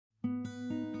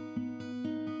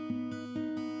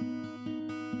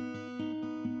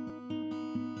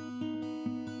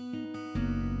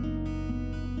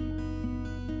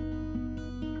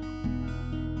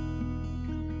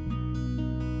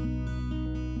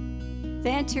The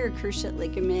anterior cruciate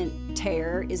ligament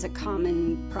tear is a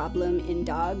common problem in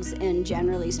dogs, and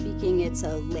generally speaking, it's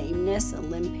a lameness, a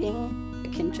limping.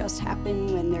 It can just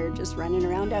happen when they're just running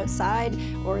around outside,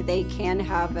 or they can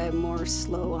have a more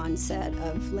slow onset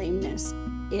of lameness.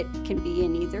 It can be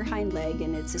in either hind leg,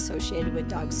 and it's associated with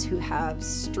dogs who have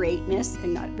straightness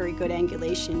and not very good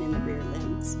angulation in the rear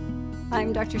limbs.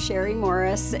 I'm Dr. Sheri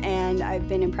Morris, and I've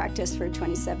been in practice for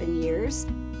 27 years.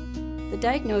 The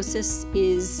diagnosis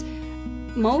is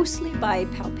mostly by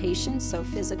palpation, so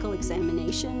physical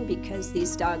examination, because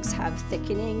these dogs have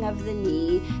thickening of the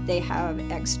knee, they have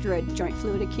extra joint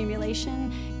fluid accumulation,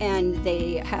 and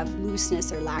they have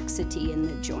looseness or laxity in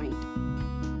the joint.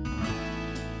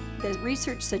 The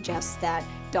research suggests that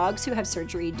dogs who have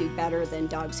surgery do better than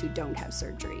dogs who don't have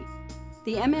surgery.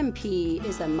 The MMP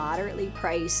is a moderately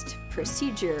priced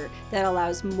procedure that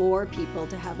allows more people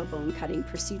to have a bone cutting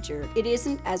procedure. It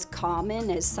isn't as common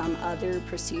as some other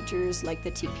procedures like the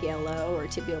TPLO or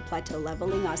tibial plateau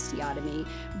leveling osteotomy,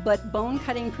 but bone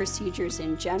cutting procedures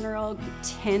in general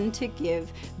tend to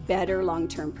give better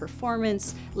long-term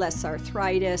performance, less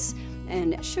arthritis,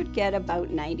 and should get about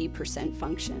 90%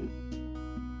 function.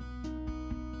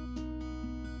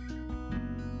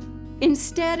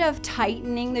 Instead of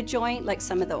tightening the joint like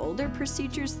some of the older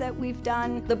procedures that we've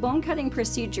done, the bone cutting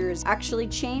procedures actually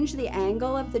change the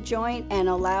angle of the joint and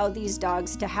allow these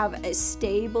dogs to have a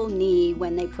stable knee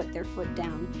when they put their foot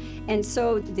down. And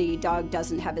so the dog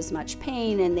doesn't have as much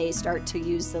pain and they start to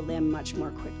use the limb much more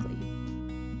quickly.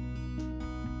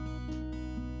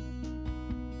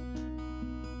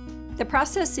 The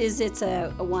process is it's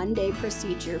a one-day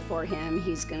procedure for him.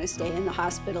 He's going to stay in the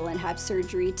hospital and have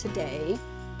surgery today.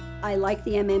 I like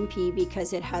the MMP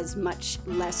because it has much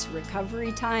less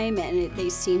recovery time and they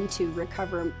seem to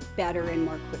recover better and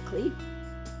more quickly.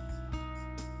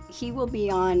 He will be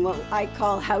on what I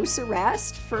call house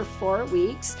arrest for 4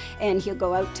 weeks, and he'll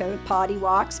go out to potty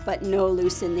walks but no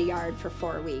loose in the yard for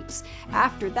 4 weeks.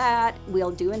 After that,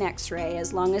 we'll do an x-ray.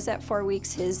 As long as at 4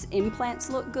 weeks his implants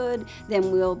look good,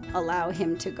 then we'll allow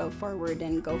him to go forward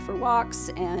and go for walks,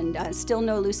 and still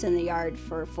no loose in the yard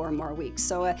for 4 more weeks.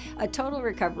 So a total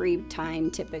recovery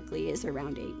time typically is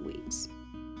around 8 weeks.